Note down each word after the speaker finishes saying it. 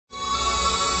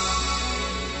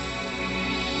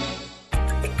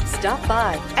Stop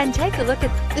by and take a look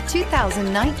at the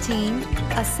 2019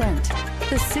 Ascent.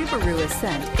 The Subaru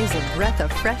Ascent is a breath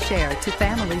of fresh air to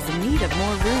families in need of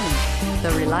more room.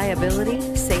 The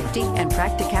reliability, safety, and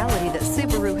practicality that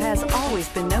Subaru has always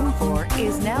been known for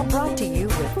is now brought to you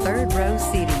with third row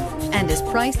seating and is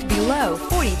priced below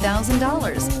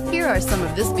 $40,000. Here are some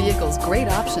of this vehicle's great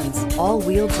options: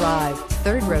 all-wheel drive,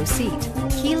 third row seat,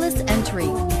 keyless entry,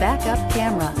 backup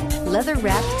camera,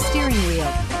 leather-wrapped steering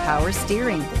wheel, power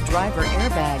steering, driver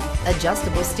airbag,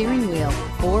 adjustable steering wheel,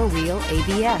 four-wheel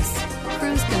ABS,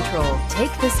 cruise control.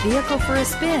 Take this vehicle for a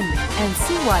spin and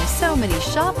see why so many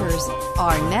shoppers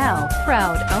are now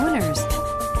proud owners.